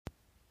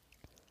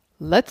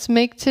Let's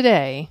make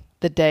today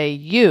the day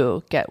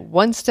you get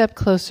one step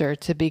closer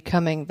to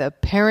becoming the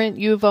parent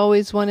you've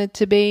always wanted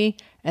to be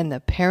and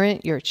the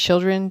parent your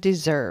children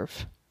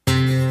deserve.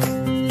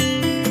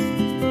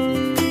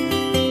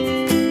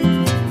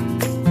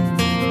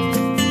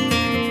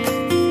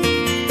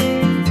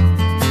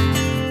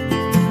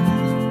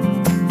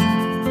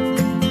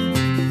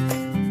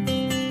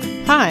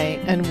 Hi,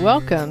 and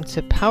welcome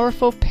to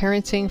Powerful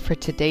Parenting for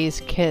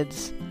Today's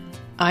Kids.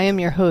 I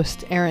am your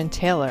host, Erin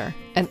Taylor,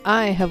 and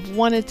I have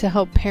wanted to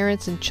help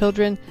parents and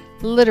children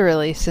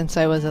literally since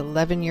I was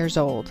 11 years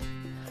old.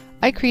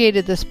 I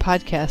created this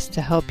podcast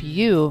to help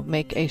you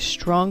make a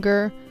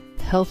stronger,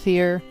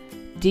 healthier,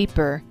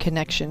 deeper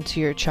connection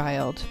to your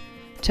child,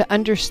 to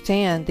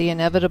understand the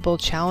inevitable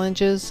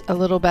challenges a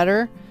little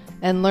better,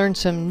 and learn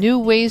some new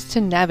ways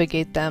to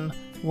navigate them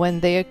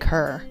when they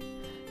occur.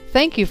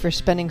 Thank you for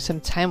spending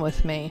some time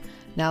with me.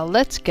 Now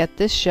let's get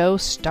this show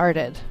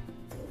started.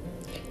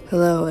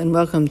 Hello, and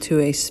welcome to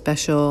a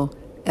special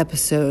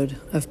episode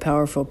of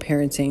Powerful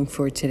Parenting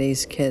for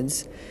Today's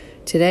Kids.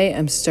 Today,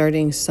 I'm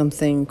starting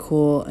something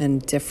cool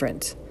and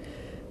different.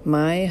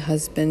 My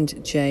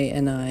husband, Jay,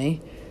 and I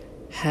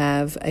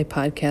have a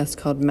podcast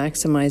called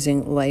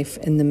Maximizing Life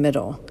in the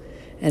Middle,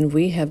 and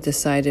we have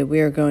decided we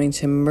are going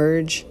to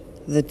merge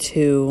the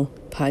two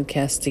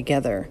podcasts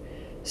together.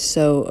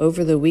 So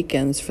over the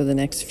weekends for the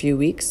next few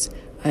weeks,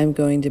 I'm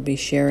going to be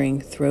sharing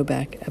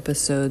throwback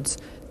episodes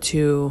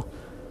to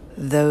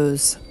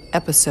those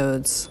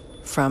episodes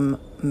from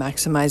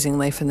Maximizing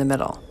Life in the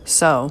Middle.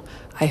 So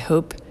I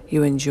hope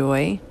you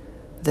enjoy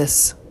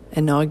this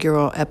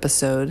inaugural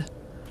episode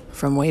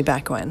from way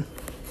back when.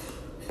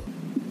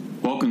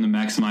 Welcome to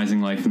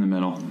Maximizing Life in the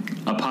Middle,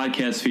 a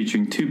podcast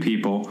featuring two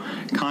people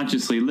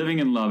consciously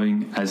living and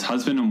loving as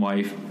husband and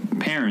wife,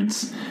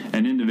 parents,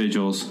 and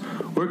individuals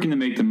working to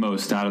make the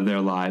most out of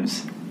their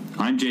lives.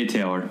 I'm Jay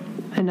Taylor.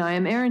 And I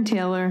am Erin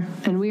Taylor,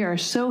 and we are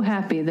so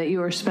happy that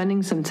you are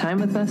spending some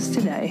time with us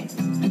today.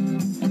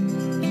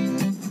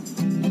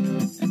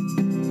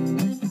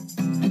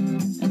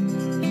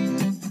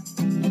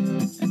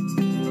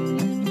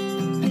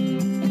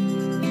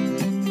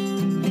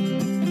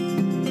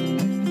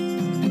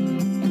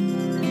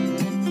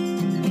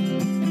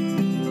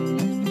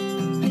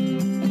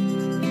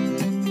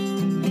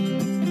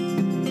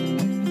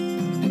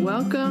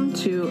 Welcome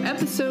to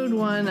episode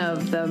 1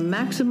 of the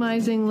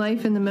Maximizing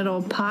Life in the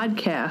Middle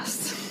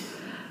podcast.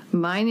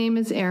 My name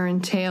is Erin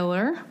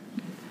Taylor,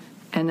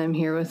 and I'm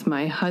here with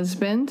my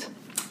husband,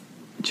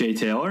 Jay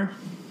Taylor.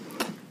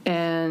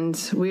 And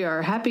we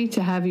are happy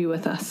to have you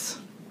with us.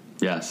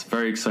 Yes,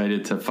 very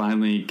excited to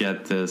finally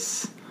get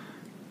this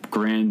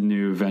brand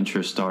new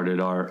venture started,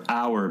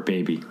 our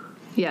baby.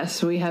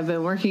 Yes, we have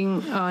been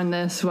working on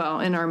this,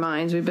 in our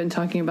minds. We've been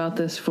talking about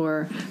this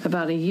for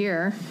about a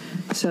year,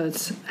 so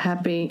it's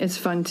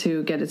fun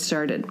to get it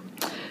started.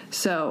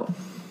 So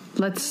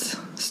let's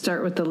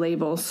start with the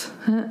labels.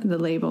 The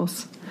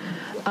labels.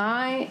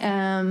 I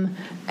am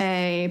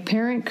a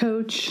parent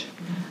coach,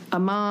 a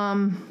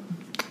mom,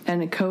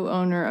 and a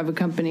co-owner of a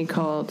company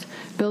called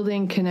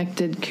Building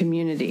Connected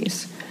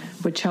Communities,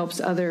 which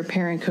helps other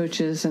parent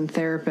coaches and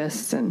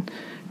therapists and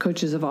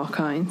coaches of all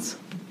kinds.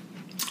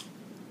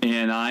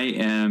 And I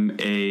am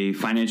a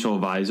financial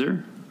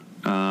advisor,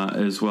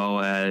 as well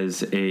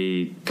as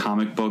a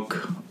comic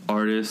book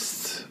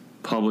artist,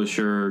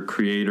 publisher,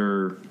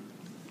 creator,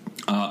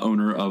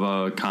 owner of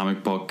a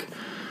comic book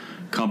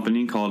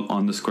company called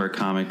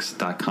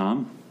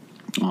OnTheSquareComics.com.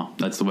 Oh,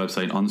 that's the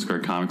website. On the Square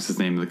Comics is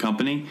the name of the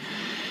company.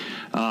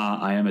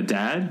 I am a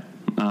dad.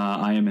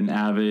 I am an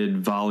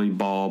avid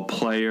volleyball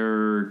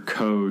player,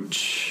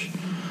 coach,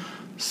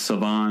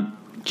 savant.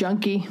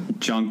 Junkie. A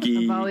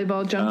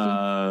volleyball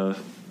junkie.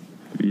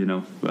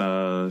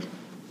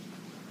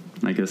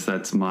 I guess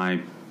that's my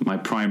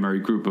primary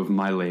group of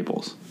my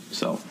labels.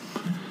 So.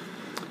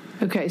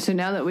 Okay, so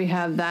now that we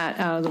have that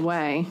out of the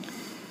way,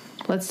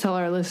 let's tell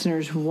our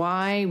listeners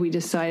why we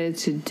decided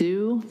to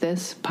do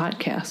this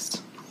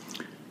podcast.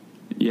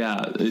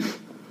 Yeah.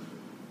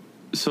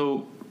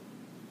 So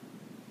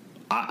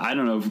I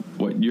don't know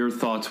what your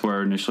thoughts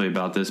were initially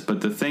about this,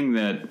 but the thing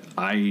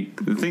I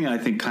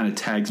think kind of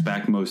tags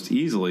back most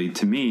easily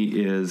to me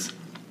is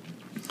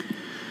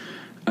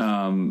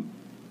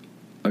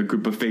a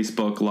group of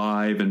Facebook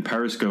Live and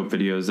Periscope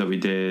videos that we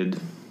did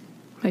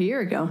a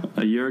year ago,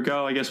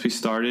 I guess we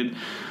started,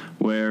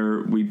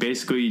 where we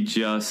basically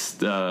just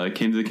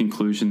came to the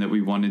conclusion that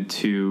we wanted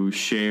to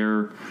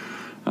share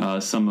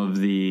some of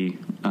the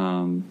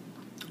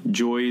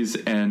joys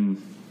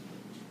and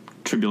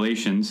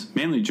tribulations,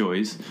 mainly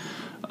joys,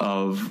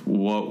 of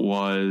what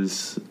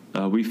was,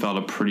 we felt,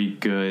 a pretty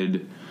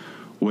good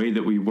way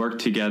that we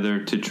worked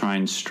together to try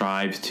and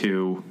strive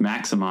to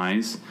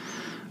maximize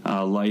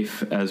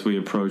life as we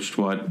approached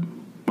what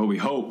we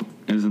hope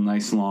is a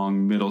nice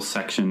long middle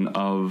section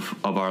of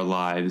our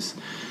lives,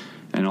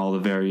 and all the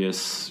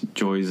various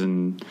joys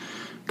and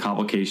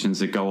complications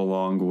that go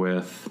along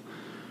with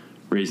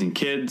raising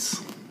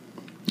kids,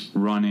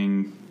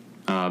 running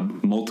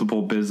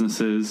multiple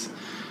businesses,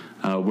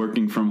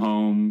 working from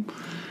home,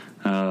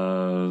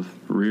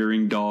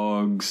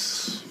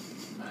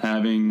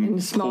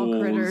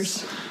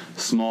 pools,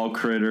 small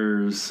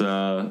critters,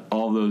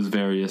 all those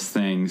various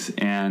things,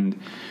 and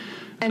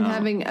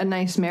having a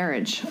nice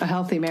marriage, a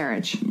healthy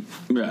marriage.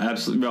 Yeah,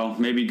 absolutely. Well,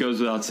 maybe it goes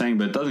without saying,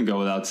 but it doesn't go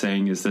without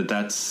saying is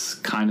that's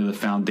kind of the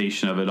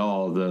foundation of it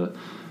all.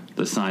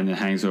 The sign that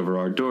hangs over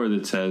our door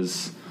that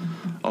says,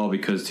 all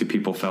because two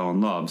people fell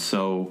in love.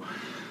 So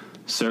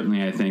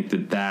certainly I think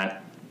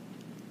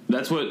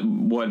that's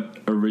what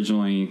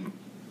originally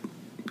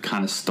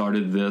kind of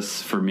started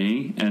this for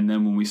me. And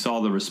then when we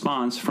saw the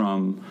response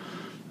from,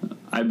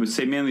 I would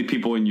say mainly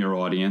people in your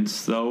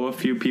audience, though a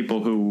few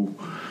people who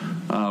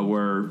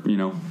were,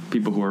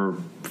 people who are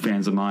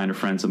fans of mine or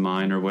friends of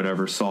mine or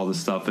whatever, saw the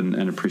stuff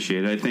and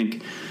appreciated it. I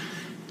think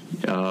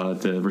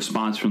the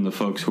response from the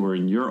folks who were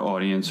in your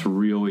audience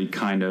really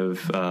kind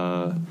of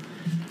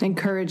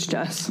encouraged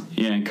us.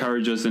 Yeah,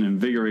 encouraged us and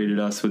invigorated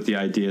us with the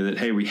idea that,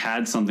 hey, we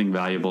had something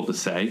valuable to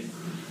say,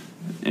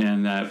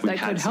 and that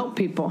could help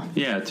people.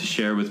 Yeah, to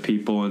share with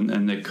people,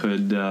 and that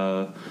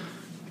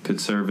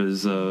could serve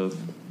as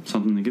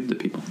something to give to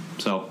people.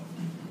 So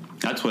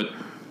that's what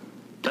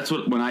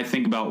when I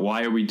think about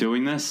why are we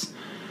doing this,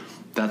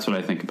 that's what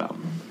I think about.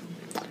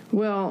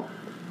 Well,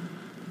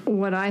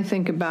 what I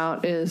think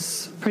about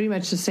is pretty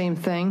much the same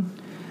thing.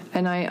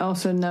 And I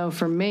also know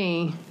for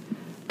me,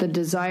 the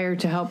desire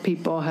to help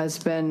people has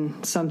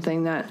been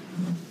something that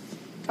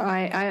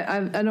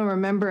I don't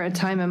remember a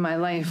time in my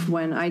life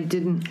when I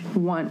didn't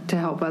want to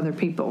help other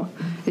people.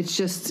 It's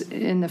just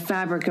in the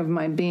fabric of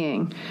my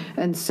being.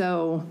 And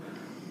so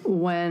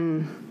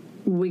when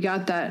we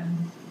got that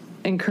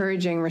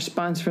encouraging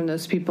response from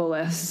those people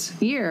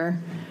last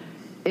year,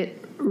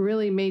 it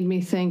really made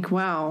me think,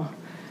 wow,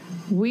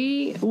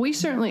 we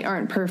certainly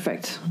aren't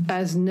perfect,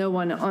 as no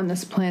one on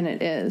this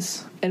planet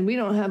is. And we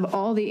don't have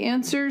all the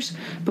answers,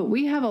 but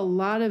we have a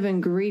lot of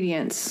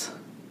ingredients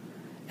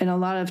and a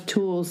lot of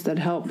tools that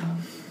help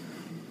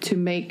to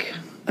make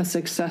a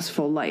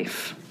successful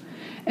life.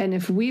 And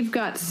if we've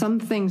got some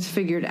things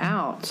figured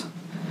out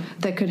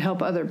that could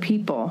help other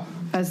people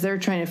as they're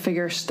trying to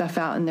figure stuff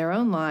out in their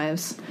own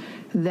lives,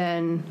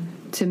 then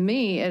to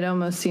me it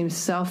almost seems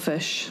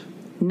selfish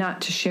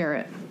not to share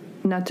it,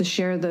 not to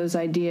share those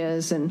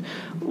ideas and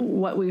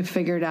what we've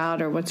figured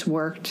out or what's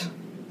worked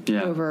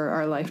over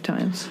our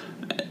lifetimes.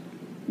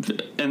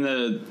 And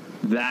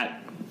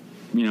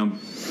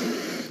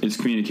it's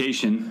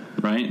communication,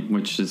 right?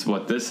 Which is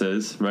what this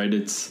is, right?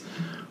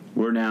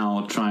 We're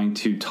now trying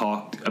to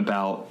talk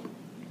about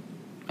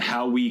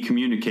how we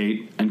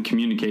communicate and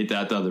communicate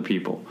that to other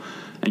people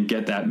and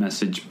get that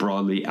message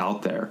broadly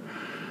out there.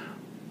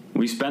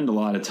 We spend a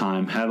lot of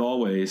time, have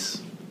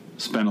always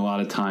spent a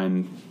lot of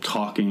time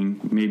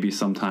talking, maybe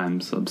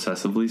sometimes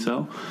obsessively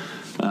so.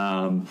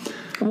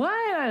 What?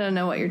 I don't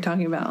know what you're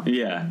talking about.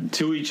 Yeah,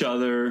 to each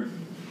other,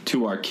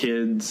 to our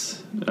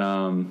kids,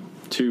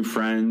 to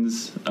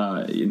friends.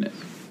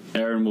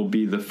 Erin will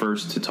be the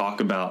first to talk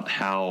about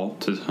how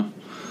to...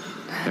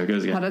 There it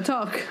goes again. How to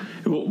talk.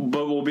 But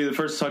we'll be the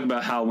first to talk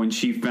about how when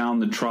she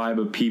found the tribe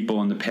of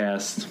people in the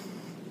past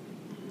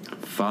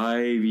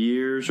 5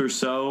 years or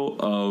so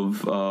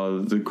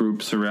of the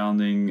group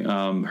surrounding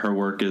her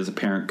work as a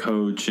parent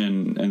coach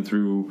and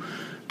through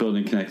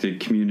building connected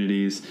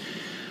communities,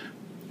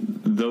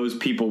 those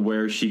people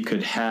where she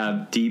could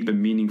have deep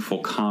and meaningful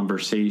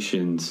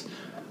conversations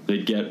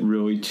that get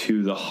really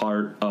to the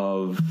heart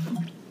of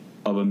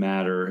a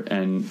matter,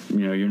 and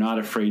you're not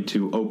afraid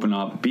to open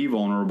up, be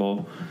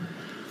vulnerable,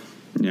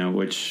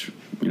 which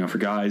for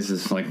guys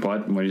is like,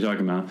 what are you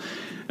talking about,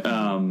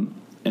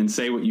 and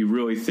say what you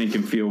really think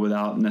and feel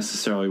without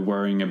necessarily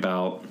worrying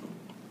about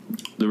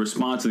the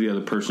response of the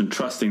other person,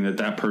 trusting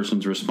that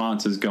person's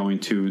response is going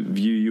to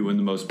view you in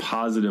the most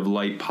positive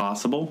light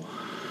possible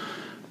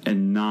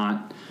and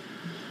not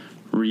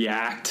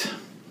react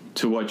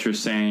to what you're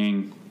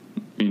saying,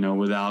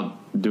 without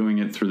doing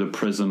it through the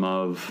prism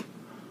of,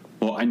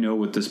 well, I know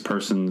what this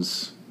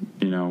person's,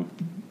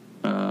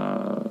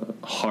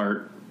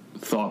 heart,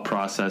 thought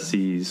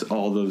processes,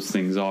 all those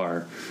things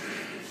are,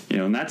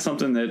 and that's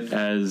something that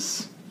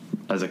as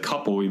a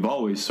couple we've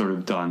always sort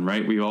of done,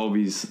 right? We've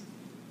always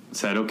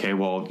said, okay,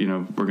 well,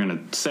 we're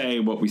going to say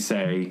what we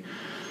say,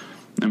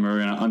 and we're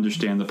going to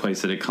understand the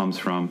place that it comes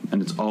from,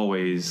 and it's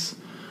always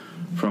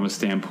from a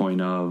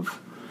standpoint of,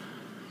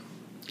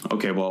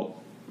 okay, well,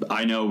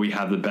 I know we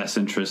have the best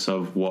interests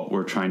of what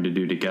we're trying to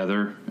do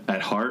together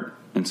at heart,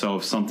 and so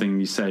if something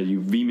you said you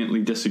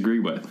vehemently disagree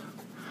with,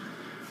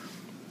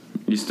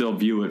 you still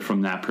view it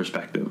from that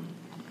perspective.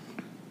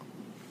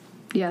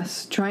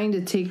 Yes, trying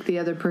to take the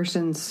other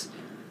person's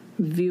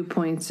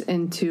viewpoints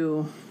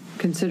into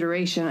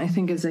consideration, I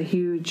think, is a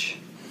huge,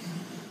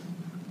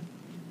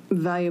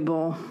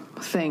 valuable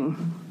thing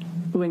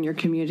when you're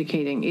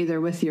communicating,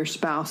 either with your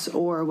spouse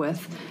or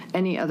with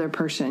any other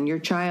person, your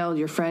child,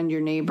 your friend,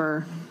 your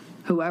neighbor,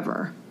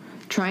 whoever.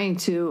 Trying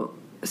to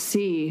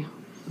see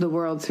the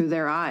world through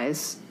their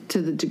eyes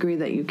to the degree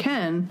that you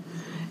can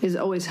is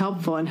always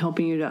helpful in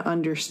helping you to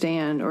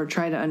understand or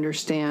try to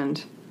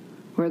understand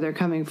where they're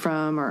coming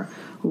from or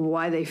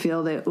why they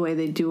feel the way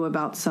they do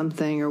about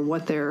something or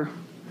what their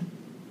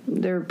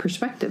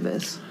perspective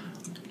is.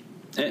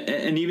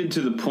 and even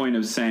to the point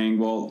of saying,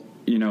 well,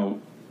 you know,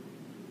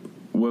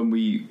 when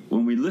we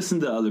listen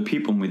to other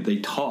people and they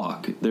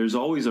talk, there's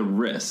always a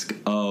risk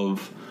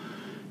of,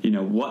 you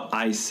know, what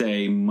I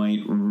say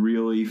might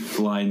really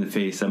fly in the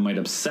face. That might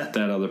upset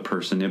that other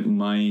person. It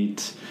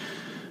might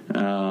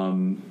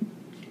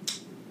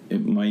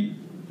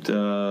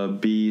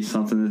be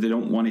something that they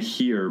don't want to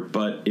hear.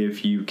 But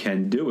if you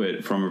can do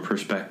it from a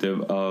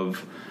perspective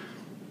of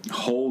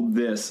hold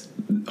this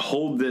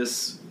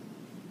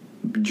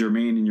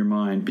germane in your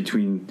mind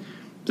between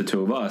the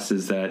two of us,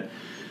 is that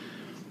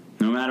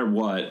no matter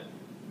what,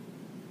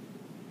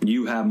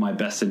 you have my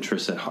best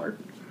interests at heart.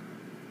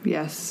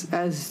 Yes,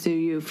 as do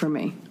you for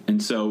me.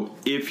 And so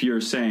if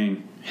you're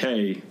saying,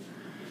 hey,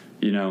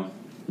 you know,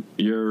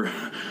 you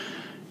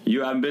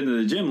haven't been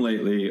to the gym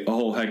lately a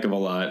whole heck of a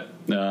lot,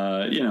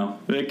 you know,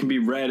 it can be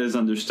read as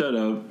understood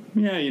of,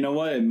 yeah, you know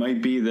what, it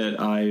might be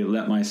that I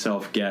let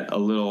myself get a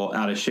little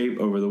out of shape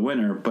over the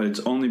winter, but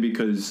it's only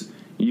because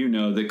you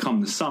know that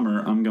come the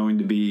summer I'm going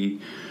to be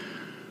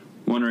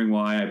wondering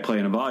why I play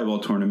in a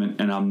volleyball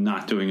tournament and I'm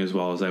not doing as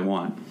well as I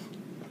want.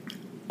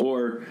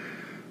 Or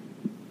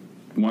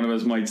one of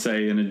us might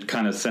say in a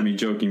kind of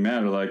semi-joking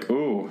manner, like,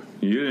 oh,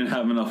 you didn't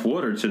have enough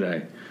water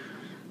today,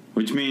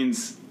 which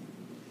means,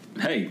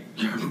 hey,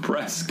 your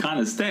breath kind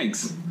of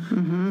stinks.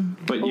 Mm-hmm.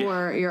 But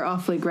or you're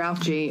awfully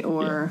grouchy,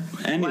 or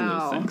any of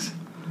those things.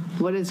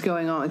 What is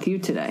going on with you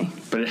today?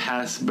 But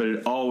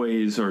it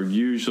always or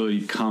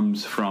usually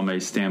comes from a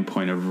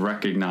standpoint of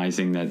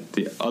recognizing that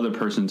the other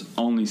person's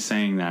only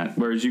saying that.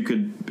 Whereas you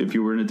could, if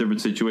you were in a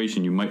different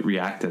situation, you might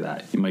react to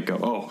that. You might go,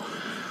 oh,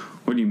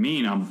 what do you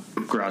mean I'm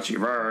grouchy?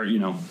 You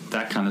know,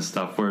 that kind of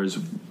stuff. Whereas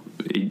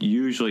it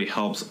usually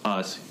helps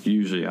us,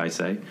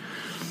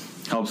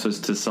 helps us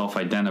to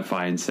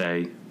self-identify and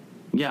say,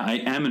 yeah, I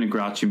am in a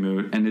grouchy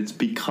mood, and it's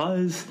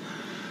because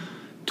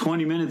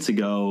 20 minutes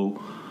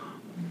ago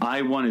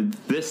I wanted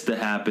this to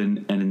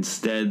happen, and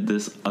instead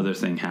this other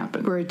thing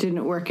happened. Or it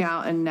didn't work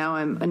out, and now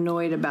I'm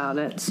annoyed about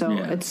it, so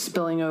it's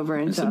spilling over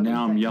into so other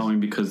now things. I'm yelling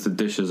because the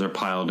dishes are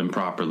piled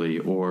improperly,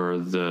 or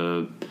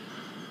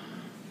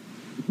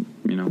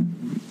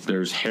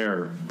there's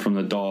hair from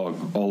the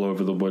dog all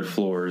over the wood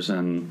floors,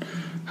 and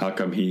how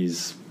come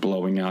he's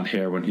blowing out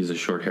hair when he's a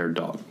short-haired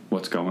dog?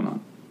 What's going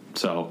on?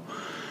 So,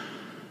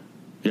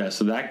 yeah,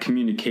 so that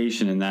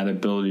communication and that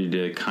ability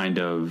to kind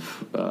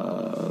of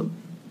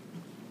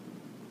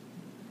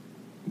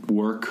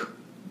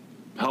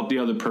help the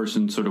other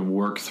person sort of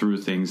work through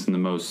things in the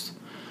most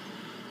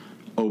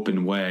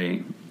open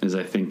way is,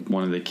 I think,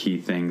 one of the key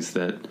things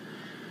that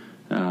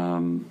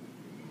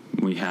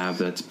we have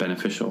that's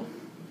beneficial.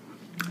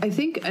 I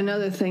think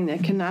another thing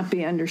that cannot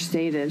be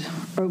overstated,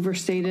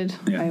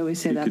 I always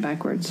say that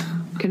backwards,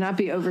 cannot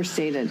be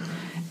overstated,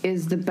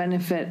 is the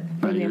benefit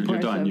or the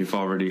importance you're done. You've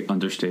already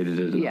understated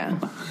it. Yeah,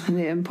 and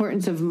the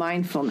importance of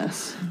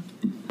mindfulness.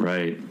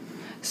 Right.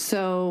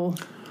 So,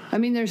 I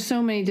mean, there's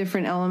so many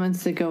different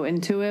elements that go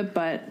into it,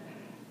 but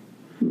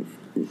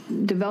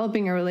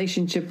developing a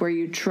relationship where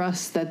you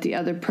trust that the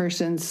other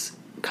person's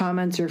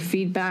comments or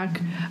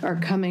feedback are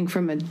coming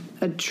from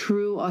a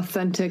true,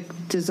 authentic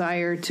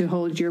desire to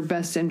hold your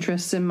best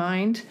interests in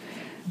mind,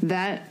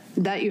 that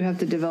you have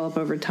to develop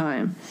over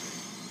time.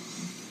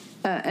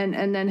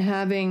 And then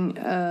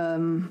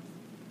having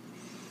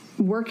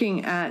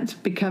working at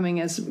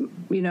becoming, as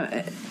you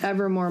know,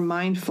 ever more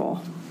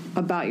mindful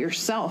about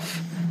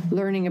yourself,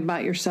 learning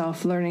about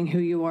yourself, learning who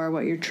you are,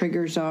 what your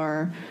triggers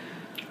are,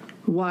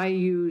 why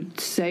you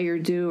say or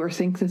do or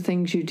think the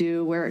things you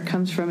do, where it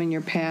comes from in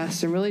your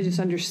past, and really just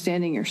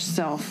understanding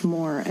yourself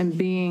more and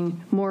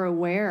being more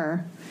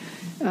aware.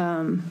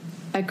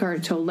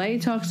 Eckhart Tolle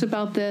talks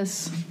about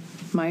this.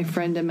 My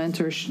friend and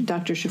mentor,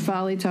 Dr.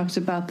 Shefali, talks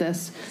about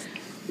this.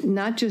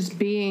 Not just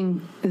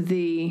being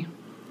the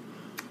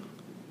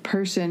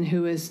person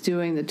who is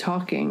doing the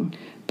talking,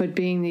 but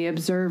being the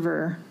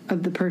observer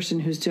of the person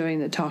who's doing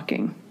the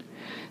talking.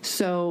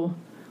 So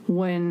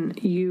when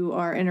you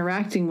are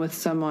interacting with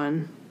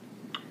someone,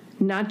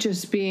 not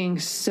just being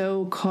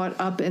so caught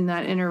up in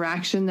that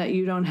interaction that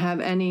you don't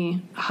have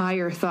any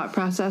higher thought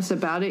process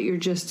about it, you're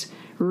just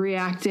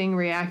reacting.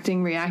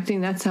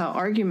 That's how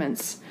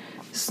arguments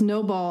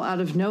snowball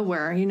out of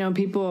nowhere. You know,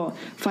 people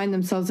find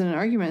themselves in an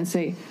argument and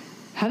say,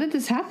 how did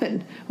this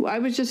happen? I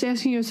was just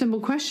asking you a simple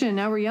question, and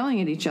now we're yelling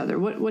at each other.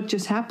 What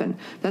just happened?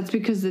 That's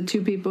because the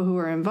two people who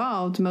are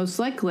involved most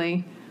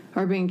likely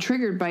are being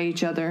triggered by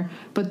each other,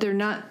 but they're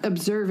not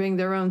observing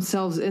their own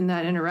selves in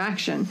that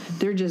interaction.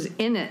 They're just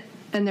in it,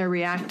 and they're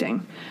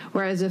reacting.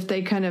 Whereas if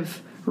they kind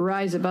of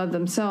rise above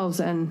themselves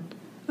and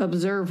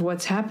observe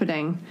what's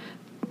happening,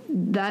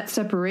 that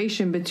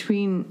separation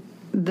between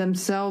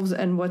themselves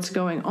and what's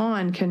going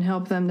on can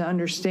help them to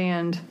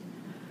understand,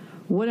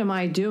 what am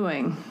I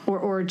doing?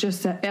 Or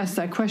just to ask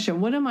that question,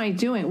 what am I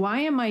doing? Why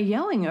am I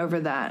yelling over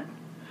that?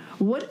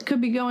 What could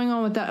be going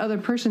on with that other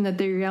person that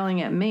they're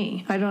yelling at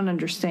me? I don't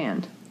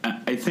understand.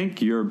 I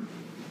think your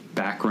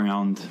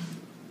background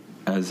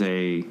as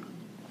a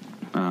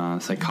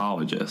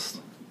psychologist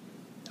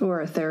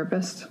or a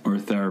therapist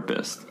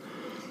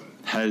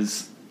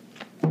has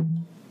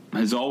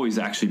has always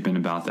actually been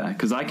about that,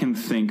 because I can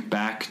think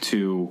back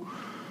to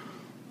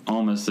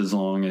almost as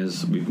long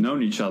as we've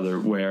known each other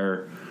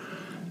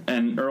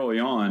and early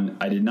on,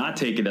 I did not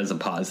take it as a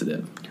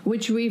positive.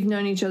 Which we've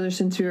known each other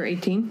since we were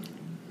 18,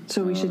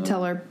 so we should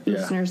tell our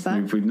listeners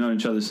that. We've known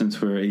each other since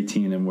we were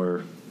 18, and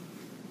we're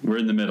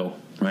in the middle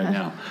right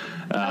now.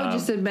 I'll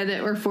just admit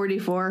it, we're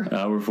 44.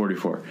 We're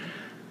 44.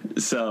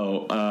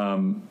 So,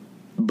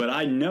 but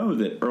I know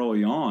that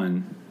early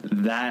on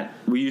that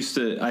I used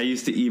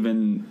to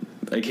even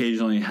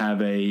occasionally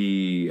have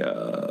a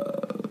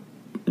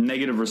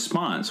negative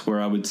response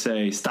where I would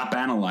say, "Stop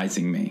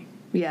analyzing me."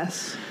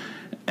 Yes.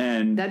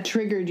 And that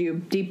triggered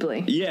you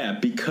deeply. Yeah,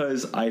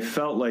 because I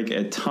felt like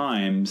at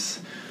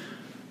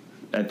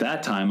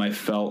that time, I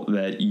felt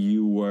that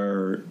you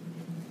were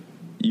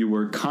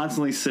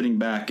constantly sitting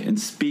back and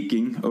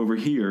speaking over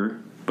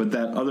here, but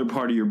that other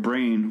part of your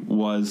brain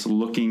was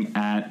looking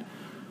at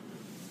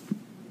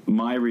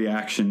my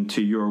reaction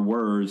to your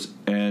words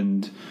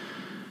and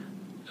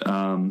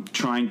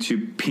trying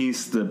to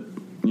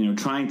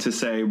trying to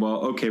say,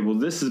 well,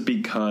 this is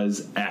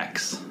because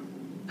X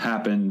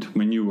happened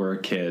when you were a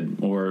kid,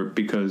 or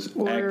because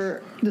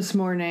X, this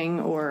morning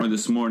or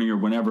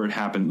whenever it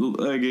happened,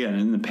 again,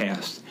 in the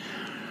past.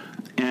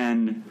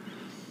 And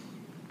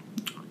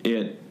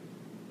it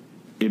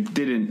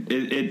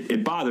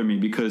bothered me,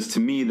 because to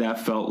me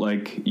that felt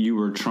like you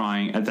were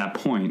trying at that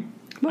point.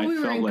 But we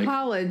were in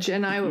college,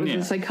 and I was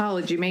a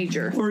psychology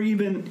major. Or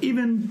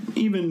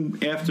even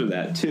after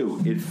that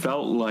too, it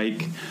felt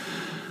like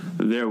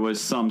there was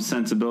some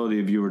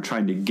sensibility of you were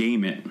trying to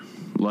game it,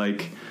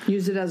 like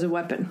use it as a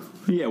weapon.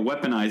 Yeah,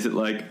 weaponize it,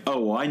 like, oh,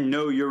 well, I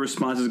know your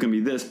response is going to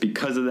be this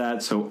because of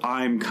that, so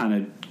I'm kind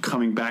of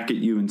coming back at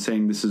you and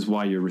saying this is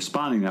why you're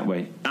responding that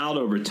way. Out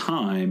over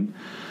time,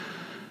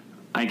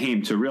 I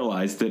came to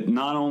realize that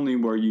not only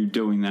were you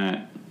doing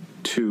that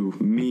to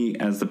me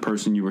as the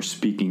person you were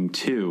speaking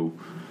to,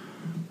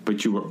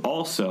 but you were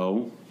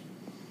also,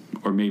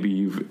 or maybe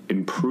you've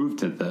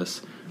improved at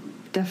this,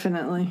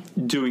 definitely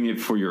doing it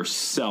for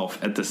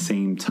yourself at the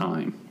same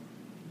time.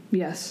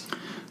 Yes.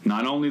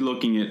 Not only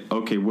looking at,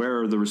 okay, where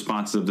are the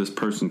responses of this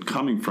person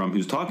coming from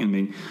who's talking to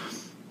me,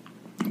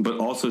 but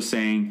also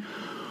saying,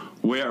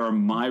 where are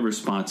my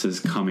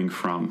responses coming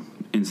from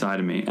inside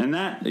of me? And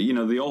that,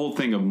 the whole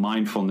thing of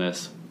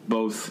mindfulness,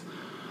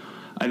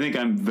 I think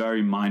I'm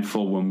very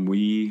mindful when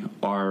we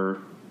are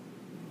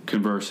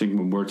conversing,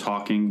 when we're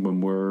talking, when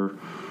we're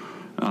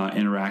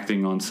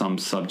interacting on some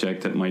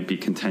subject that might be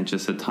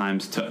contentious at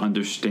times, to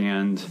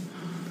understand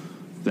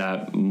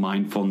that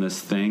mindfulness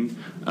thing.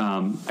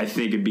 I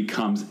think it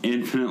becomes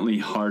infinitely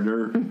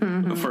harder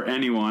for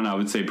anyone, I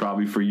would say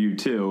probably for you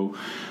too,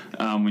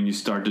 when you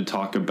start to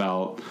talk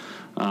about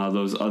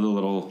those other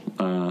little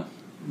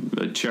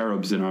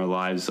cherubs in our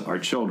lives, our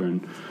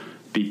children,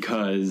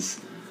 because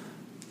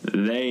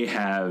they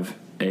have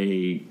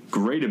a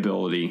great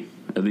ability,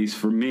 at least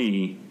for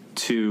me,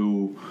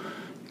 to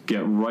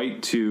get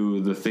right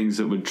to the things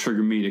that would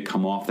trigger me to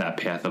come off that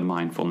path of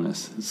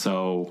mindfulness.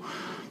 So,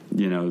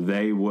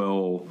 they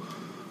will,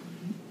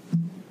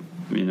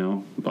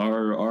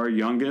 our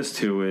youngest,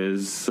 who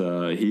is,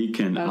 he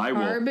can...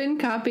 carbon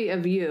copy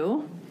of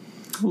you.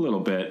 A little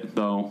bit,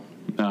 though.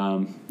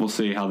 We'll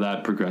see how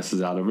that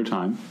progresses out over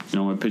time. I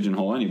don't want to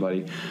pigeonhole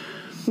anybody.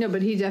 No,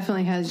 but he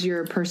definitely has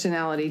your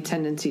personality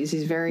tendencies.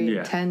 He's very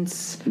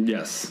intense.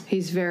 Yes.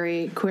 He's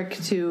very quick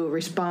to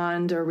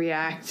respond or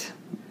react.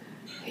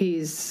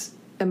 He's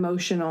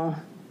emotional.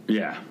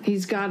 Yeah.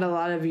 He's got a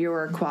lot of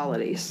your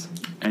qualities.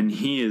 And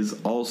he is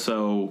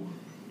also,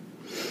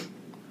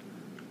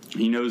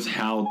 he knows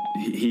how,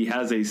 he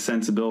has a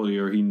sensibility,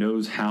 or he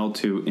knows how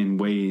to, in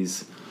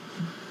ways,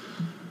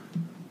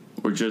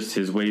 or just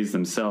his ways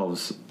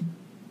themselves,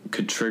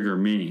 could trigger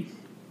me.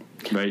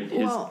 Right?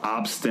 His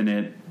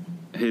obstinate,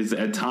 his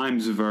at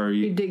times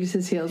very... He digs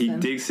his heels in. He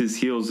digs his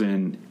heels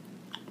in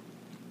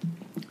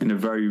a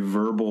very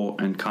verbal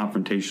and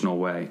confrontational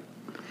way.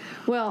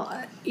 Well,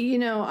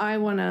 I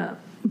want to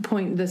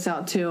point this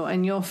out too,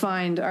 and you'll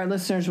find, our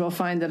listeners will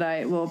find, that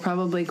I will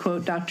probably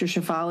quote Dr.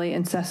 Shefali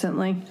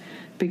incessantly,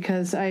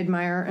 because I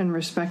admire and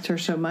respect her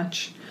so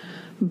much.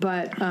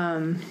 But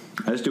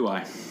as do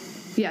I.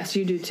 Yes,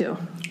 you do too.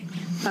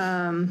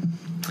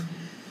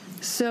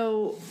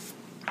 So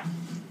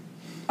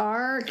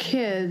our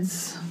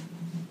kids,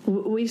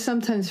 we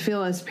sometimes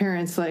feel as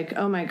parents like,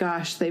 oh my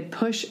gosh, they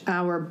push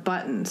our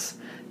buttons.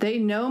 They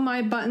know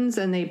my buttons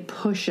and they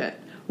push it.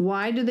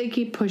 Why do they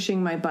keep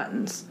pushing my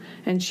buttons?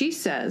 And she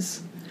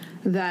says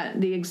that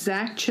the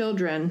exact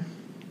children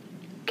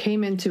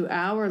came into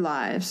our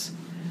lives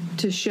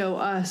to show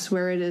us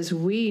where it is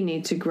we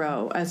need to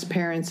grow as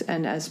parents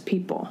and as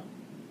people.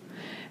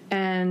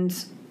 And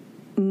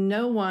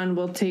no one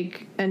will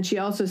take, and she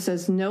also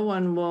says, no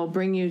one will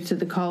bring you to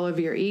the call of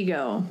your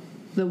ego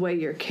the way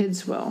your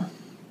kids will.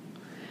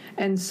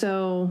 And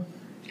so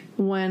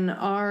when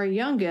our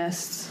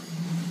youngest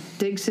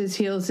digs his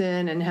heels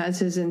in and has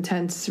his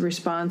intense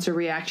response or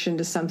reaction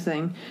to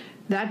something,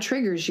 that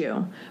triggers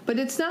you. But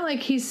it's not like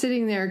he's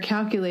sitting there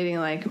calculating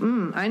like,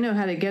 I know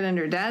how to get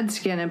under Dad's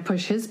skin and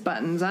push his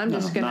buttons. I'm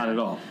just gonna, not at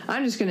all.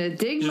 I'm just gonna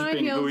dig my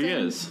heels who he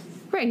in. is.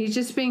 Right, he's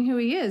just being who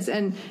he is.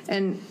 And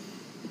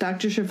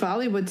Dr.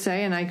 Shefali would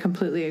say, and I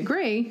completely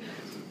agree,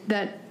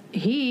 that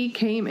he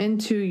came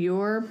into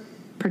your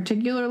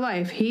particular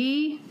life.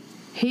 He,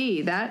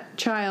 that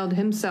child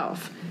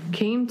himself,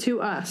 came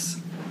to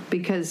us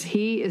because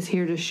he is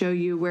here to show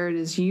you where it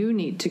is you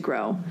need to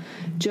grow.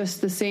 Just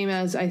the same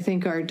as I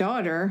think our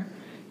daughter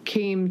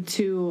came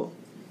to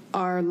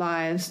our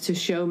lives to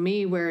show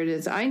me where it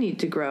is I need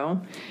to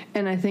grow.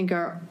 And I think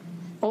our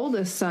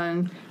oldest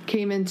son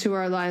came into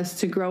our lives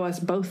to grow us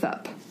both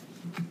up.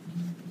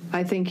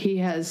 I think he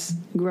has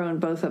grown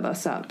both of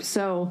us up.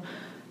 So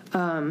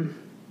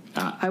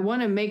I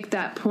want to make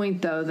that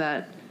point, though,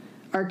 that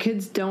our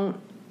kids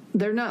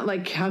they're not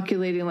like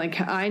calculating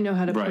like I know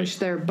how to push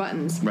their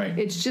buttons. Right.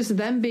 It's just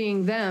them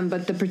being them,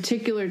 but the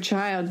particular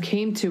child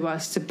came to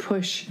us to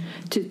push,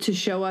 to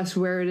show us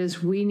where it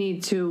is we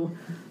need to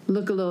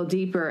look a little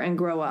deeper and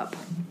grow up.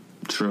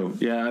 True.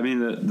 Yeah, I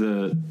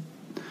mean,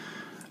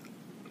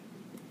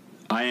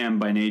 I am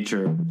by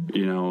nature,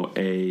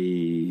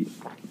 a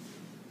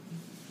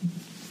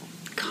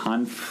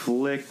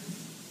conflict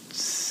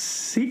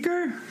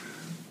seeker,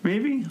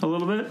 maybe a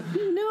little bit.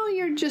 No,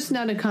 you're just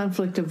not a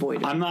conflict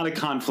avoider. I'm not a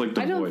conflict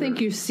avoider. I don't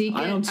think you seek it.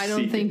 I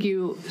don't think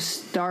you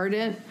start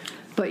it,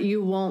 but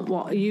you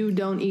won't. You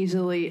don't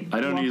easily. I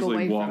don't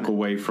easily walk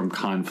away from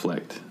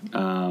conflict,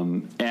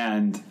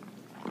 and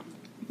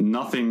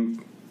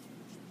nothing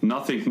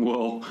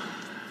will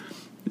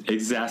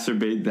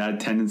exacerbate that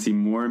tendency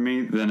more in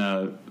me than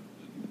a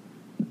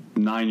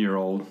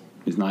 9-year-old.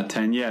 He's not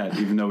 10 yet,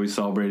 even though we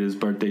celebrated his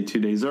birthday 2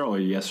 days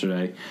earlier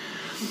yesterday,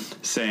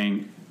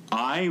 saying,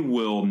 I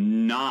will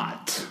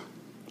not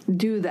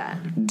do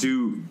that.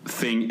 Do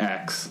thing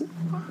X.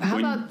 How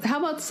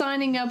about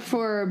signing up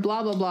for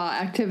blah, blah, blah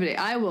activity?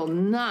 I will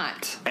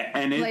not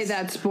play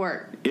that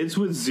sport. It's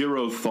with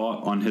zero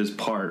thought on his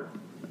part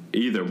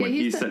either.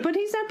 Yeah, but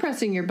he's not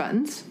pressing your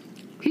buttons.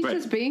 He's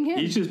just being him.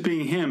 He's just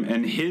being him,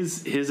 and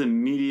his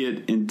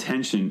immediate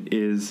intention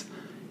is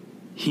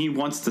he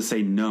wants to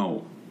say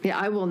no. Yeah,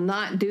 I will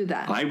not do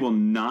that. I will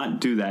not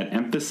do that.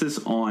 Emphasis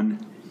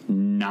on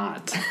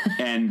not.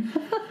 And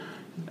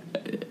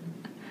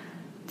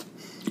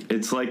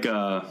it's like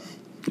a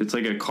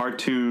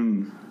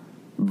cartoon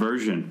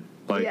version.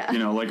 Like,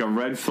 like a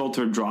red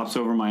filter drops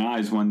over my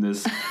eyes when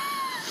this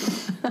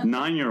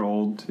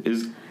 9-year-old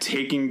is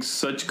taking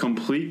such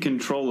complete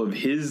control of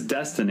his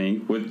destiny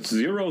with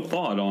zero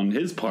thought on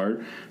his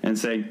part and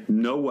saying,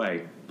 no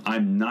way,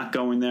 I'm not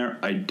going there,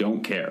 I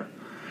don't care.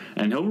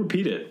 And he'll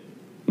repeat it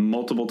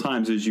multiple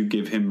times as you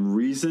give him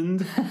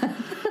reasoned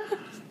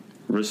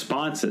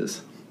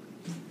responses.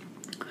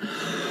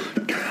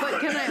 But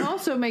can I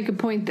also make a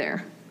point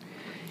there?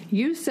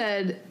 You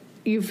said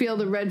you feel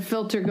the red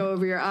filter go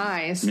over your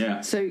eyes,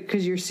 so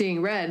because you're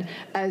seeing red,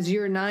 as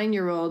your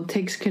 9-year-old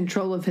takes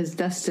control of his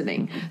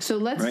destiny. So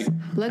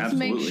let's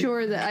make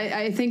sure that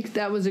I think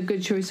that was a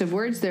good choice of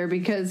words there,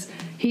 because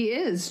he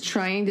is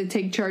trying to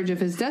take charge of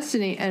his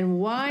destiny, and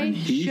why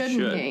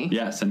shouldn't he?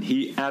 Yes, and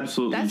he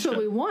absolutely That's should. What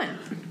we want.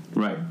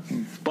 Right.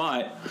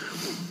 But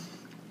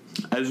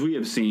as we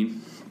have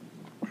seen,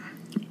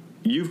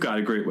 you've got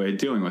a great way of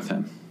dealing with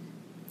him.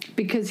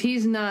 Because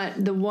he's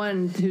not the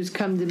one who's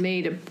come to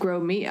me to grow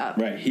me up.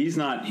 Right. He's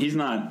not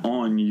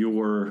on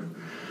your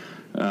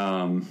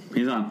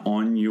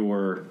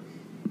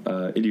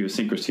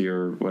idiosyncrasy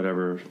or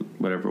whatever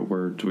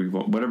word you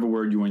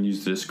want to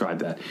use to describe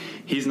that.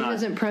 He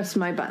doesn't press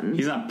my buttons.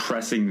 He's not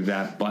pressing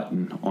that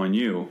button on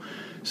you.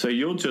 So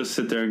you'll just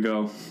sit there and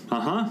go,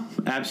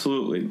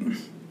 absolutely.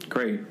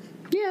 Great.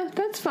 Yeah,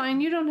 that's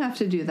fine. You don't have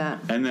to do that.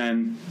 And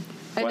then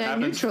what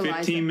happens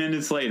 15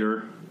 minutes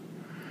later?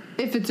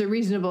 If it's a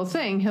reasonable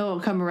thing, he'll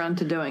come around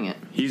to doing it.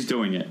 He's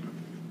doing it.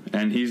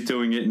 And he's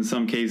doing it in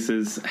some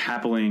cases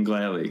happily and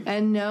gladly.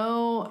 And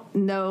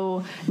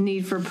no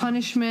need for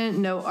punishment,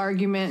 no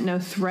argument, no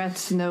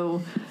threats,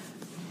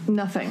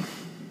 nothing.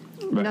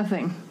 Right.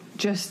 Nothing.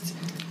 Just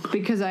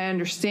because I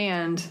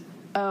understand,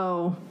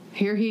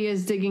 here he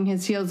is digging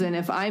his heels in.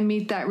 If I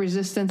meet that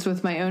resistance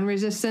with my own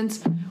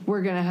resistance,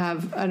 we're going to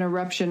have an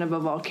eruption of a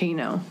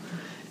volcano.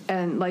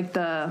 And like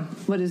the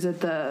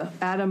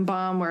atom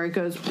bomb where it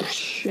goes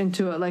whoosh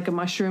into like a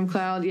mushroom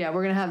cloud. Yeah,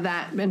 we're going to have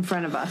that in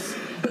front of us.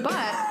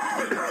 But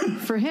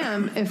for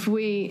him, if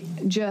we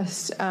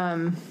just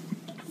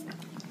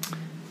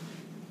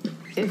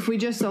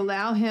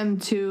allow him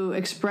to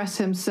express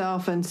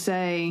himself and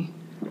say,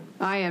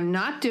 I am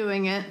not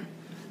doing it,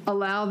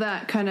 allow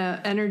that kind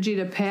of energy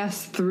to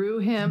pass through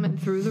him and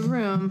through the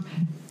room,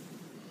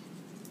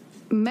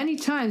 many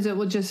times it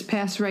will just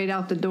pass right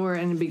out the door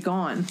and be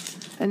gone.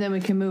 And then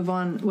we can move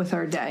on with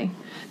our day.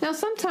 Now,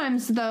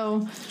 sometimes,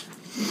 though,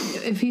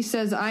 if he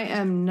says, I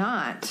am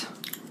not.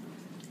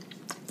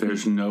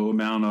 There's no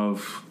amount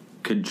of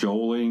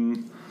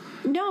cajoling.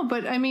 No,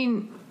 but, I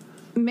mean,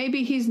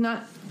 maybe he's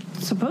not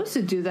supposed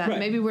to do that. Right.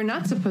 Maybe we're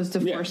not supposed to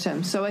force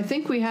him. So I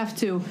think we have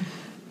to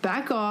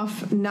back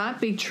off,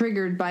 not be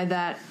triggered by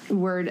that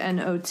word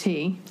NOT,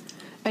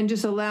 and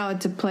just allow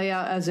it to play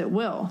out as it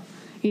will.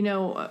 You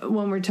know,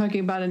 when we're talking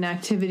about an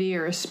activity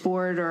or a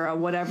sport or a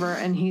whatever,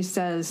 and he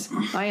says,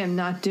 I am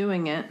not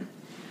doing it,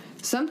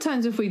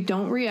 sometimes if we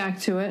don't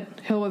react to it,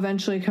 he'll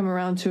eventually come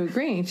around to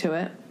agreeing to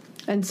it,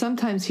 and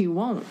sometimes he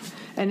won't.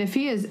 And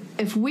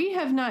if we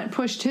have not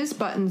pushed his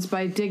buttons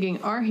by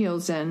digging our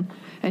heels in,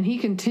 and he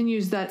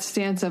continues that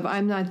stance of,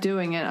 I'm not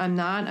doing it, I'm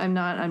not,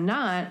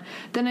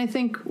 then I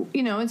think,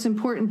 you know, it's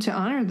important to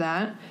honor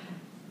that.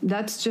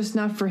 That's just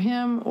not for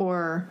him,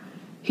 or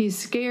he's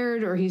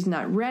scared, or he's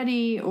not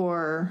ready,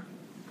 or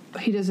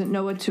he doesn't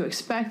know what to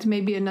expect.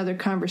 Maybe another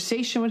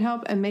conversation would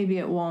help, and maybe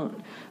it won't.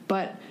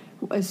 But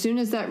as soon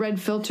as that red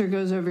filter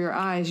goes over your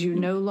eyes, you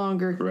no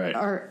longer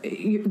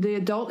the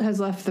adult has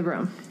left the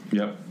room.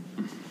 Yep.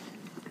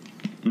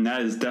 And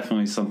that is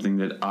definitely something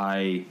that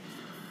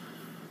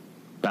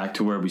back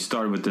to where we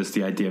started with this,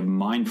 the idea of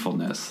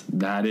mindfulness.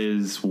 That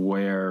is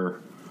where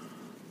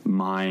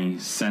my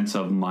sense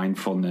of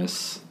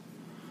mindfulness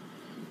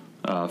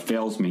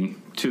fails me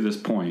to this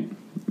point.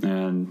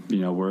 And, you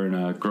know, we're in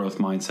a growth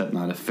mindset,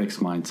 not a fixed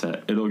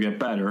mindset. It'll get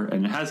better,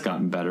 and it has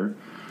gotten better,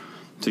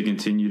 to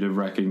continue to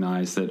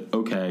recognize that,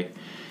 okay,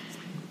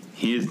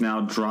 he has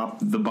now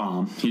dropped the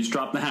bomb. He's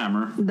dropped the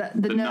hammer,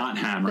 the not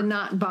hammer. The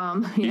not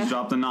bomb. Yeah. He's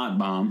dropped the not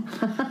bomb,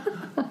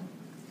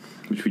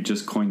 which we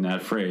just coined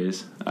that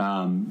phrase.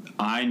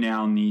 I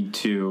now need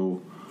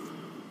to,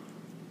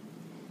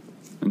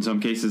 in some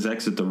cases,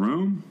 exit the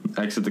room,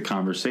 exit the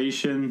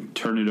conversation,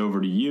 turn it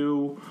over to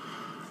you.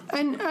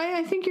 And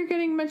I think you're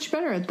getting much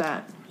better at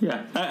that.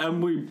 Yeah,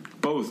 and we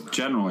both,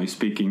 generally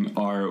speaking,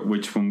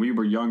 which when we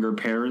were younger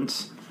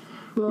parents,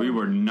 we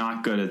were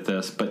not good at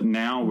this, but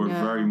now we're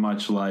very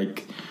much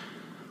like,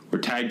 we're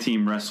tag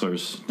team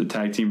wrestlers, the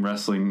tag team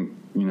wrestling,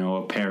 you know,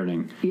 of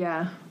parenting.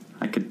 Yeah.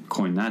 I could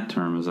coin that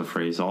term as a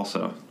phrase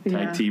also.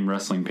 Tag team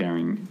wrestling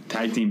pairing,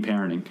 tag team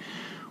parenting,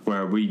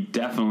 where we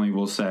definitely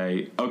will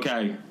say,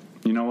 okay,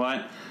 you know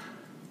what?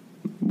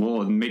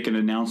 We'll make an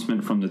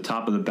announcement from the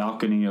top of the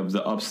balcony of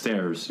the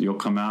upstairs. You'll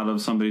come out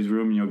of somebody's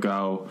room and you'll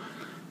go,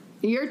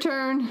 Your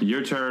turn.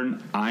 Your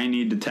turn. I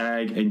need to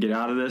tag and get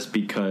out of this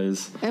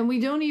because... And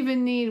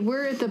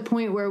we're at the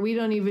point where we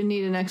don't even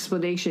need an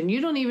explanation.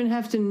 You don't even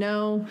have to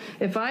know.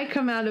 If I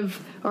come out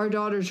of our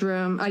daughter's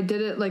room, I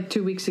did it like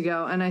 2 weeks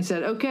ago, and I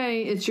said,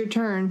 okay, it's your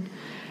turn.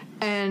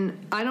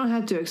 And I don't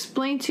have to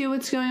explain to you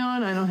what's going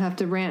on. I don't have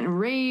to rant and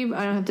rave.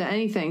 I don't have to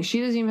anything. She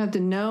doesn't even have to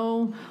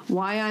know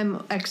why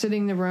I'm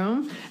exiting the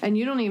room. And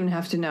you don't even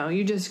have to know.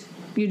 You just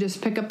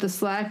pick up the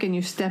slack and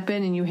you step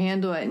in and you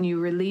handle it and you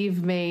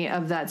relieve me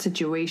of that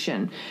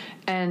situation.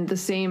 And the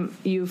same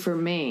you for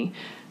me.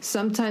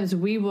 Sometimes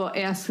we will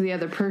ask the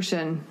other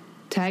person,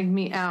 tag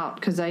me out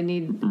because I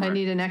need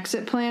an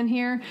exit plan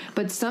here.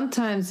 But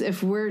sometimes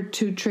if we're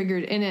too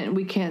triggered in it and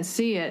we can't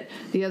see it,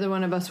 the other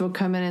one of us will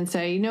come in and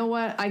say, you know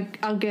what, I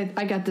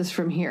got this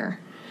from here.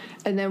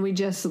 And then we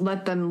just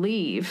let them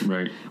leave.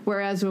 Right.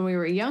 Whereas when we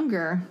were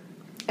younger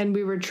and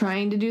we were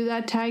trying to do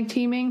that tag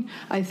teaming,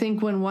 I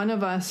think when one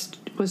of us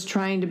was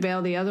trying to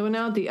bail the other one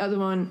out, the other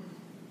one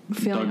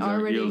feeling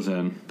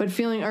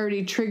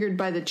already triggered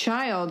by the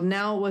child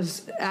now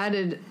was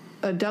added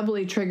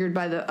doubly triggered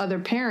by the other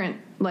parent.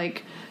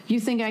 Like, you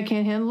think I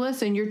can't handle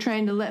this and you're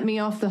trying to let me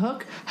off the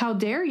hook? How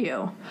dare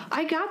you?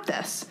 I got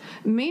this.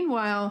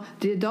 Meanwhile,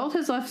 the adult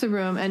has left the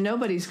room and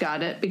nobody's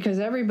got it because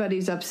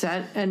everybody's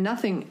upset and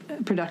nothing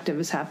productive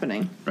is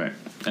happening. Right.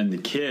 And the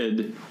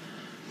kid,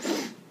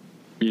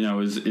 you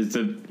know, is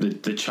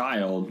the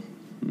child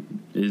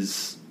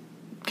is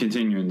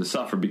continuing to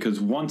suffer because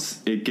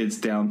once it gets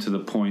down to the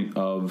point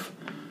of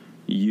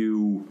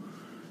you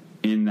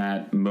in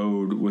that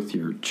mode with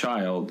your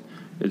child,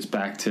 it's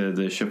back to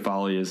the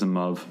Shefaliism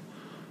of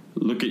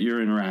look at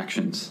your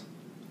interactions.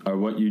 Are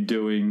what you're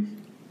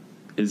doing,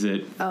 is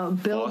it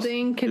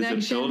building connection?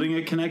 Is it building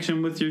a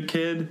connection with your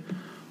kid,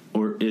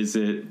 or is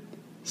it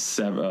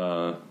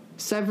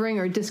severing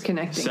or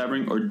disconnecting?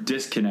 Severing or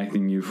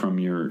disconnecting you from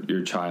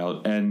your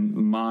child. And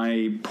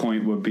my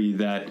point would be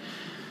that,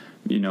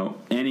 you know,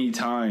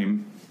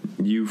 anytime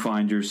you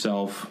find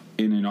yourself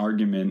in an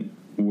argument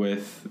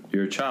with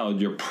your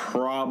child, you're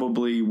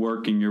probably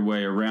working your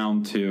way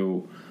around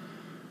to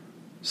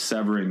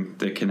severing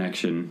the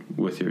connection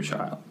with your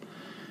child.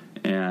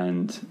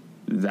 And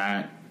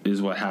that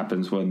is what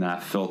happens when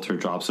that filter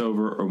drops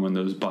over, or when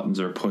those buttons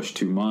are pushed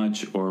too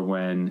much, or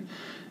when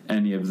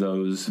any of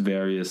those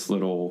various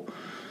little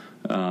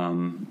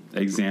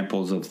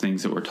examples of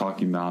things that we're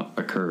talking about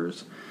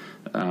occurs.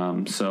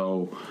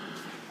 So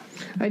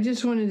I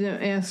just wanted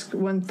to ask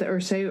one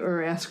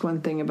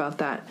thing about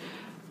that.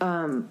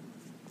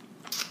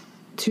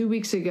 2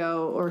 weeks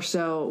ago or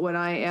so, when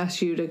I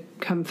asked you to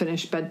come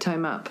finish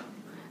bedtime up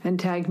and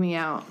tag me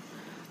out,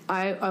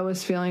 I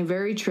was feeling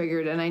very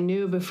triggered, and I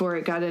knew before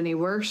it got any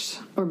worse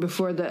or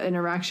before the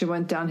interaction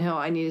went downhill,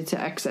 I needed to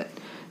exit.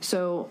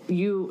 So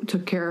you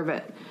took care of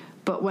it.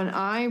 But when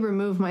I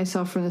removed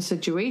myself from the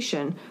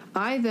situation,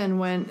 I then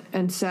went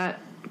and sat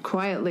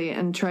quietly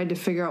and tried to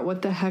figure out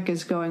what the heck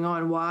is going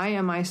on. Why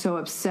am I so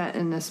upset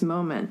in this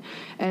moment?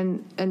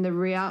 And the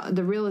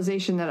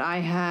realization that I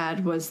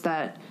had was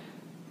that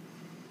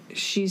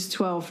she's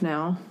 12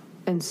 now,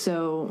 and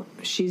so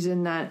she's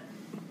in that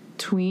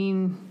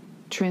tween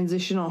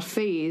transitional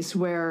phase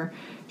where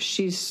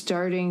she's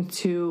starting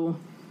to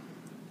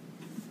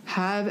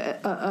have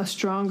a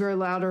stronger,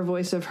 louder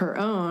voice of her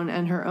own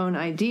and her own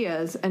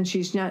ideas, and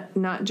she's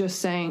not just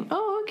saying,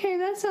 "Oh, okay,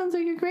 that sounds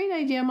like a great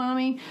idea,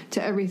 Mommy,"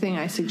 to everything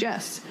I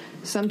suggest.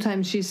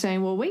 Sometimes she's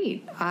saying, "Well,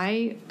 wait,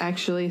 I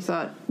actually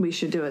thought we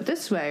should do it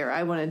this way, or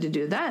I wanted to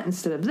do that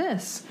instead of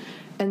this."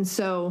 And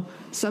so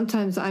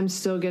sometimes I'm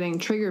still getting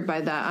triggered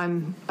by that.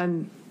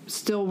 I'm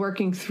still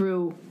working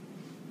through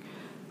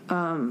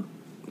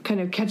kind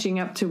of catching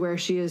up to where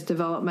she is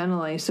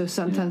developmentally. So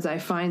sometimes I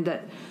find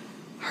that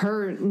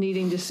her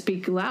needing to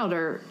speak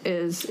louder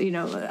is,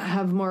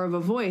 have more of a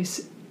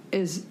voice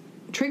is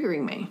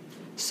triggering me.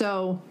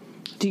 So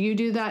do you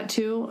do that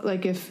too?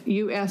 Like if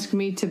you ask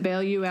me to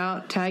bail you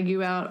out, tag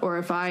you out, or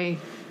if I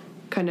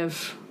kind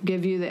of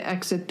give you the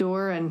exit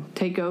door and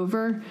take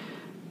over,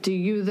 do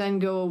you then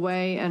go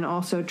away and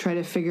also try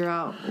to figure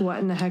out what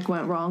in the heck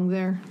went wrong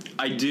there?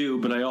 I do,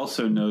 but I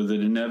also know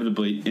that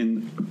inevitably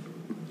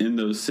in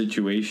those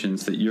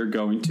situations that you're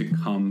going to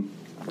come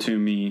to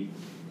me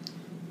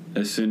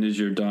as soon as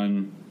you're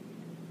done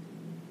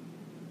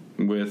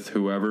with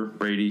whoever,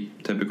 Brady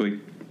typically,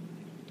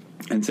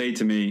 and say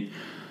to me,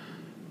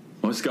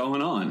 "What's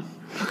going on?"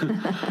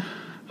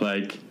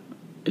 Like,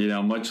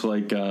 much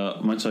like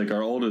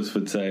our oldest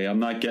would say, "I'm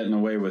not getting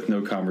away with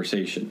no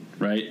conversation,"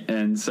 right?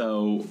 And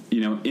so,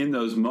 in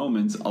those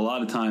moments, a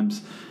lot of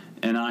times,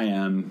 and I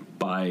am,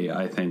 by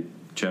I think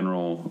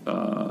general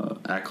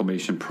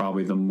acclamation,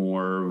 probably the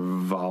more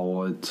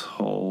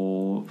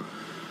volatile,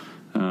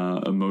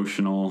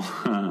 emotional,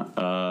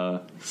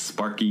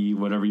 sparky,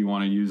 whatever you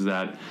want to use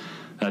that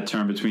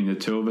term between the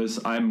two of us.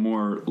 I'm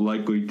more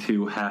likely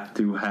to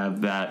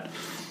have that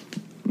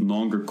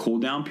longer cool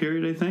down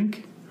period, I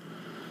think.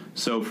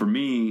 So for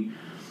me,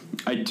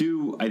 I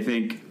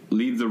think,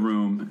 leave the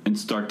room and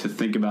start to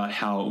think about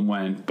how it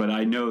went. But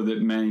I know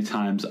that many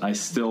times I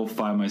still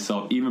find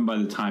myself, even by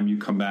the time you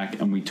come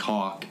back and we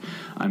talk,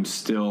 I'm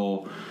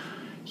still,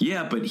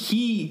 but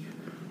he,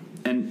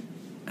 and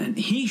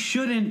he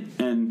shouldn't,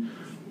 and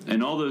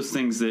all those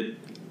things that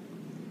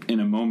in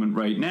a moment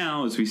right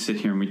now, as we sit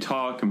here and we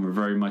talk and we're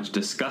very much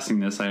discussing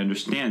this, I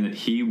understand that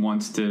he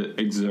wants to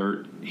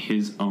exert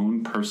his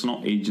own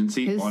personal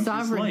agency his on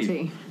sovereignty.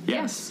 his life.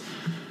 Yes.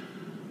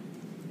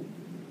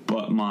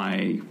 But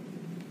my,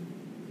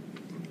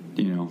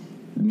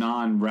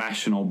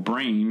 non-rational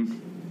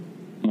brain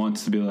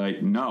wants to be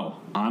like, no,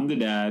 I'm the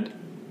dad,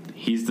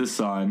 he's the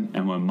son,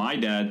 and when my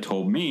dad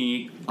told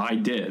me, I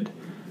did.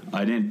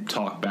 I didn't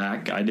talk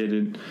back. I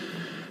didn't,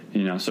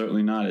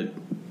 certainly not at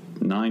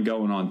 9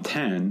 going on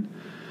 10,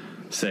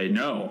 say,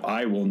 no,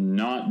 I will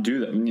not do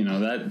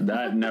that.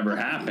 That never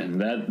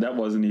happened. That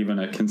wasn't even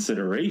a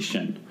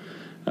consideration.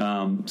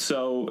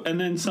 And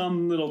then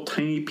some little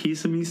tiny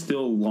piece of me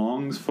still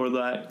longs for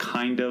that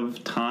kind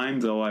of time,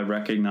 though I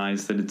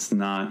recognize that it's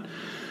not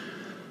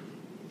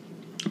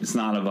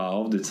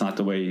evolved. It's not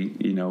the way,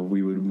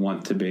 we would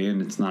want to be,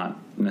 and it's not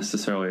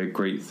necessarily a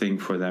great thing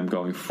for them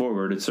going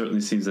forward. It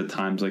certainly seems at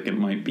times like it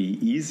might be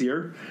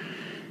easier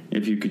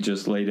if you could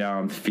just lay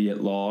down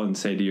fiat law and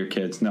say to your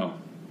kids, no,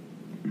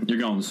 you're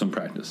going to swim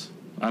practice.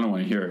 I don't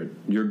want to hear it.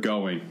 You're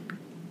going.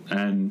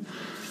 And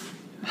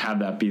have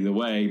that be the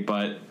way,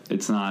 but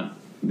it's not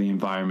the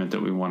environment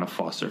that we want to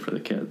foster for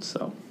the kids.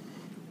 So,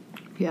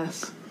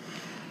 yes.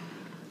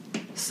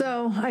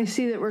 So I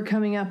see that we're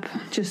coming up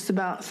just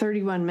about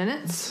 31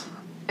 minutes,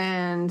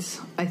 and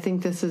I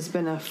think this has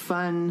been a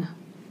fun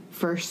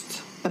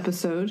first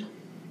episode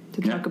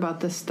to talk about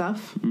this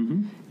stuff.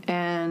 Mm-hmm.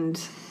 And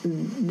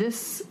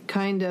this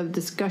kind of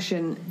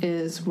discussion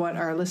is what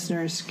our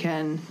listeners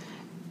can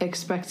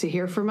expect to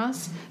hear from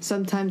us.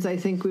 Sometimes I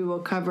think we will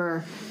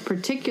cover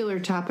particular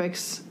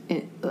topics,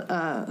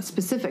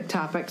 specific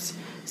topics.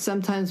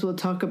 Sometimes we'll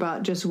talk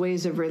about just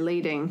ways of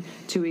relating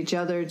to each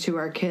other, to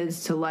our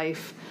kids, to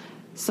life.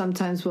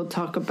 Sometimes we'll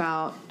talk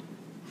about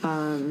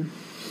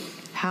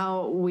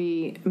how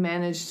we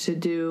manage to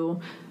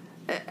do.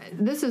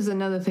 This is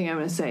another thing I'm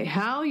going to say.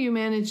 How you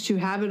manage to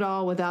have it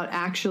all without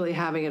actually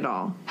having it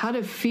all. How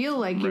to feel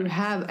like you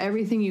have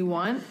everything you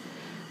want,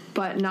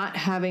 but not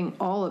having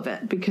all of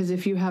it. Because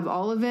if you have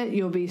all of it,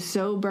 you'll be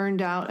so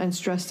burned out and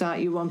stressed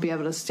out you won't be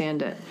able to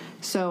stand it.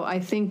 So I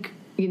think,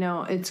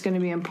 it's going to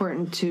be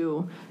important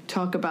to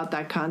talk about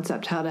that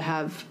concept, how to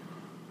have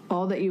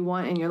all that you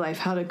want in your life,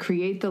 how to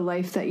create the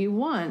life that you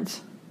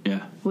want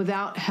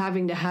without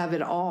having to have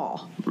it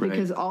all.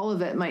 Because all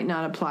of it might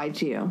not apply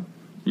to you.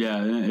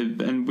 Yeah,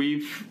 and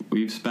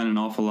we've spent an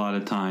awful lot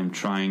of time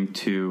trying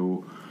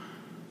to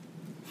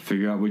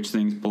figure out which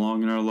things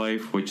belong in our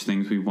life, which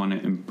things we want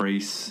to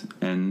embrace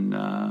and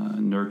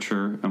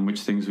nurture, and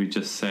which things we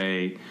just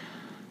say,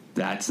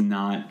 that's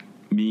not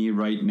me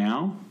right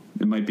now.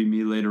 It might be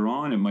me later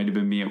on. It might have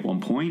been me at one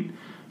point,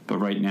 but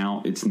right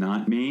now it's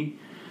not me.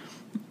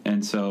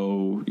 And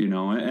so,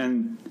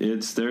 and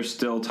there's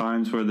still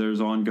times where there's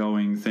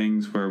ongoing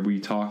things where we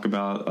talk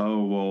about,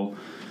 oh, well,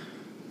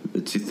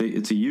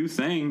 it's a you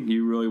thing.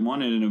 You really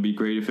want it, and it would be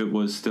great if it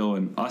was still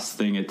an us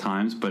thing at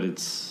times, but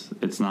it's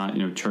not.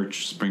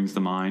 Church springs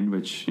to mind,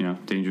 which,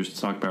 dangerous to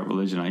talk about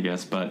religion, I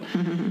guess. But,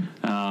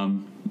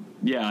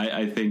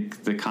 I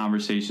think the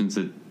conversations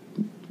that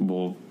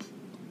will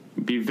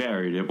be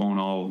varied. It won't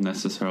all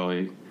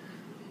necessarily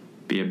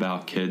be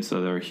about kids,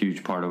 though they're a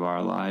huge part of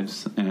our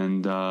lives.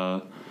 And,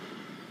 but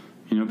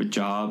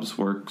jobs,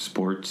 work,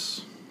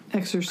 sports,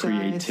 exercise,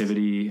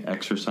 creativity,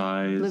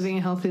 exercise, living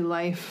a healthy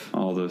life,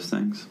 all those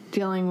things,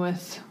 dealing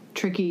with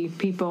tricky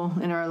people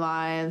in our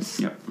lives,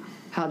 yep,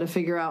 how to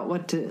figure out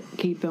what to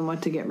keep and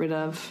what to get rid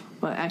of,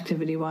 what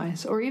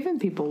activity-wise, or even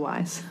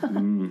people-wise.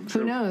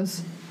 Who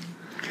knows?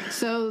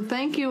 So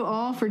thank you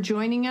all for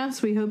joining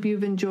us. We hope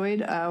you've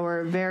enjoyed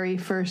our very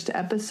first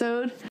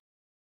episode.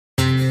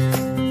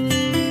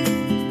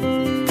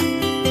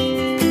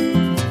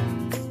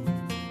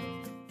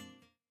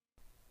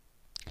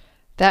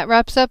 That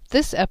wraps up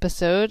this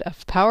episode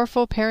of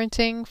Powerful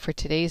Parenting for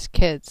Today's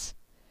Kids.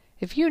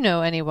 If you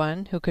know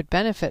anyone who could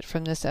benefit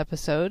from this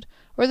episode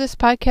or this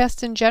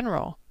podcast in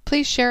general,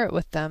 please share it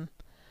with them.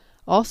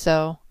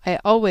 Also, I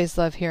always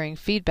love hearing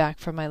feedback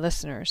from my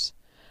listeners.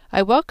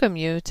 I welcome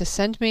you to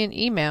send me an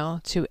email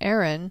to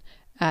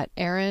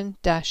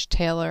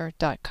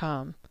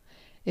erin@erin-taylor.com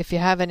if you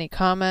have any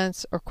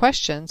comments or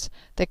questions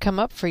that come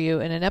up for you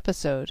in an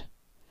episode.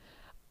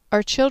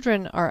 Our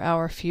children are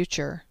our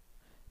future.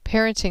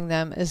 Parenting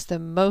them is the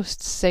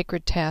most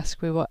sacred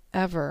task we will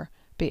ever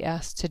be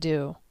asked to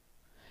do.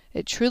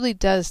 It truly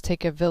does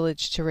take a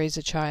village to raise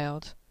a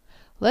child.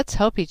 Let's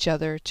help each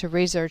other to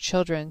raise our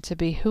children to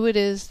be who it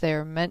is they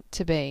are meant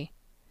to be.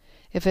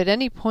 If at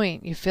any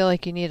point you feel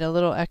like you need a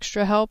little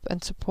extra help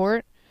and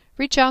support,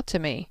 reach out to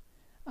me.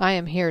 I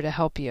am here to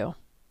help you.